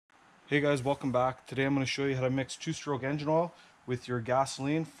Hey guys, welcome back. Today I'm going to show you how to mix two-stroke engine oil with your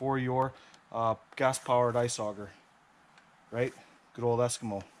gasoline for your gas-powered ice auger. Right? Good old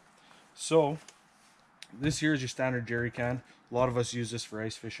Eskimo. So, this here is your standard jerry can. A lot of us use this for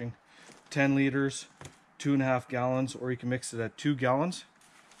ice fishing. 10 liters, 2.5 gallons, or you can mix it at 2 gallons.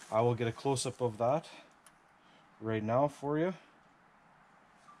 I will get a close-up of that right now for you.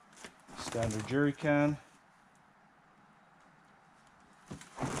 Standard jerry can.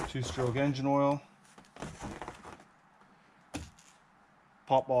 Two-stroke engine oil,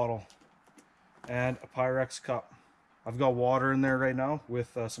 pop bottle, and a Pyrex cup. I've got water in there right now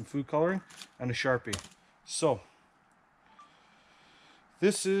with some food coloring and a Sharpie. So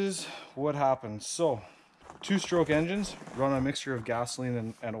this is what happens. So two-stroke engines run on a mixture of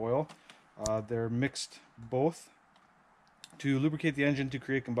gasoline and oil. They're mixed both to lubricate the engine to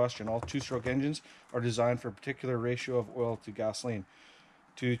create combustion. All two-stroke engines are designed for a particular ratio of oil to gasoline.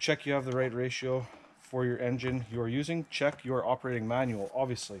 To check you have the right ratio for your engine you're using, check your operating manual,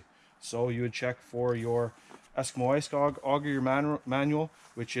 obviously. So you would check for your Eskimo Ice Auger, your manual,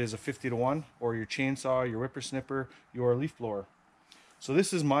 which is a 50-to-1, or your chainsaw, your whippersnipper, your leaf blower. So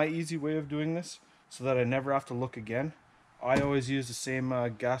this is my easy way of doing this, so that I never have to look again. I always use the same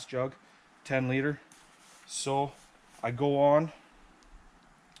gas jug, 10 liter. So I go on,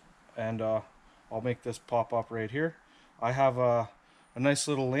 and I'll make this pop up right here. I have a nice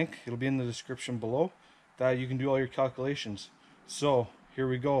little link, it'll be in the description below, that you can do all your calculations. So here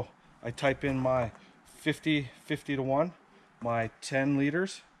we go. I type in my 50-to-1, my 10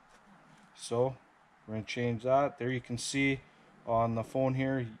 liters. So we're going to change that. There you can see on the phone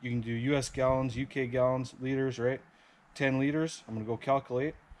here, you can do US gallons, UK gallons, liters, right? 10 liters. I'm going to go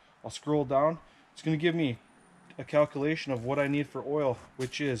calculate. I'll scroll down. It's going to give me a calculation of what I need for oil,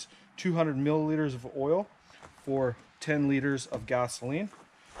 which is 200 milliliters of oil for 10 liters of gasoline.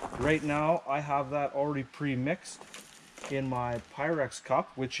 Right now I have that already pre-mixed in my Pyrex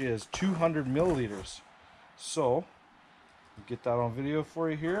cup, which is 200 milliliters. So I'll get that on video for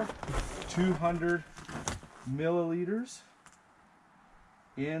you here. 200 milliliters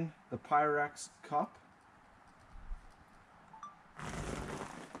in the Pyrex cup.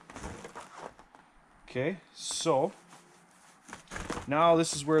 Okay, so now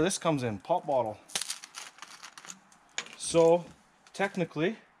this is where this comes in, pop bottle. So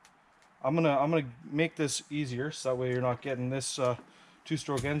technically, I'm gonna make this easier, so that way you're not getting this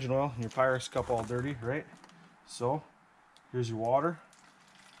two-stroke engine oil in your Pyrex cup all dirty, right? So here's your water,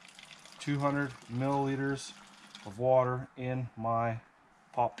 200 milliliters of water in my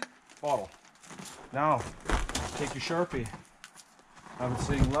pop bottle. Now take your Sharpie, have it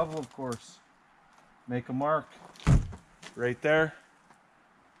sitting level, of course. Make a mark right there,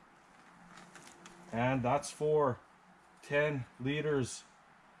 and that's for 10 liters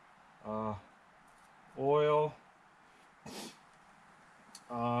oil,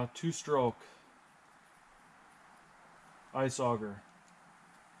 two-stroke ice auger,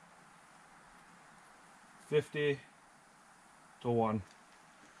 50-to-1.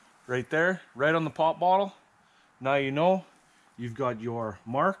 Right there, right on the pop bottle. Now you know you've got your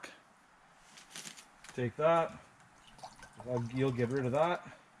mark. Take that, you'll get rid of that.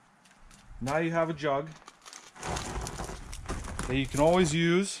 Now you have a jug that you can always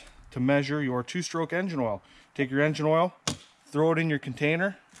use to measure your two-stroke engine oil. Take your engine oil, throw it in your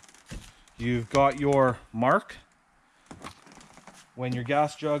container. You've got your mark. When your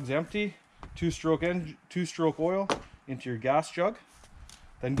gas jug's empty, two-stroke oil into your gas jug.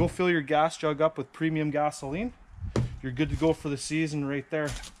 Then go fill your gas jug up with premium gasoline. You're good to go for the season right there.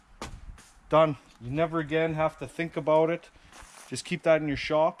 Done. You never again have to think about it. Just keep that in your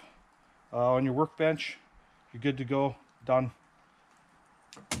shop, on your workbench. You're good to go. Done.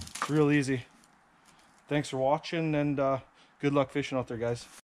 It's real easy. Thanks for watching, and good luck fishing out there, guys.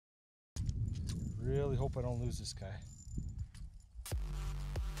 Really hope I don't lose this guy.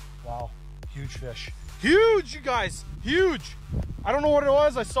 Wow, huge fish. Huge, you guys, huge. I don't know what it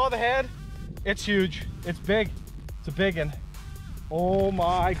was. I saw the head. It's huge. It's big. It's a big one. Oh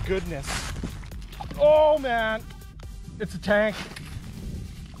my goodness. Oh man, it's a tank.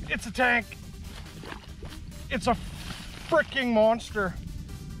 It's a tank. It's a freaking monster.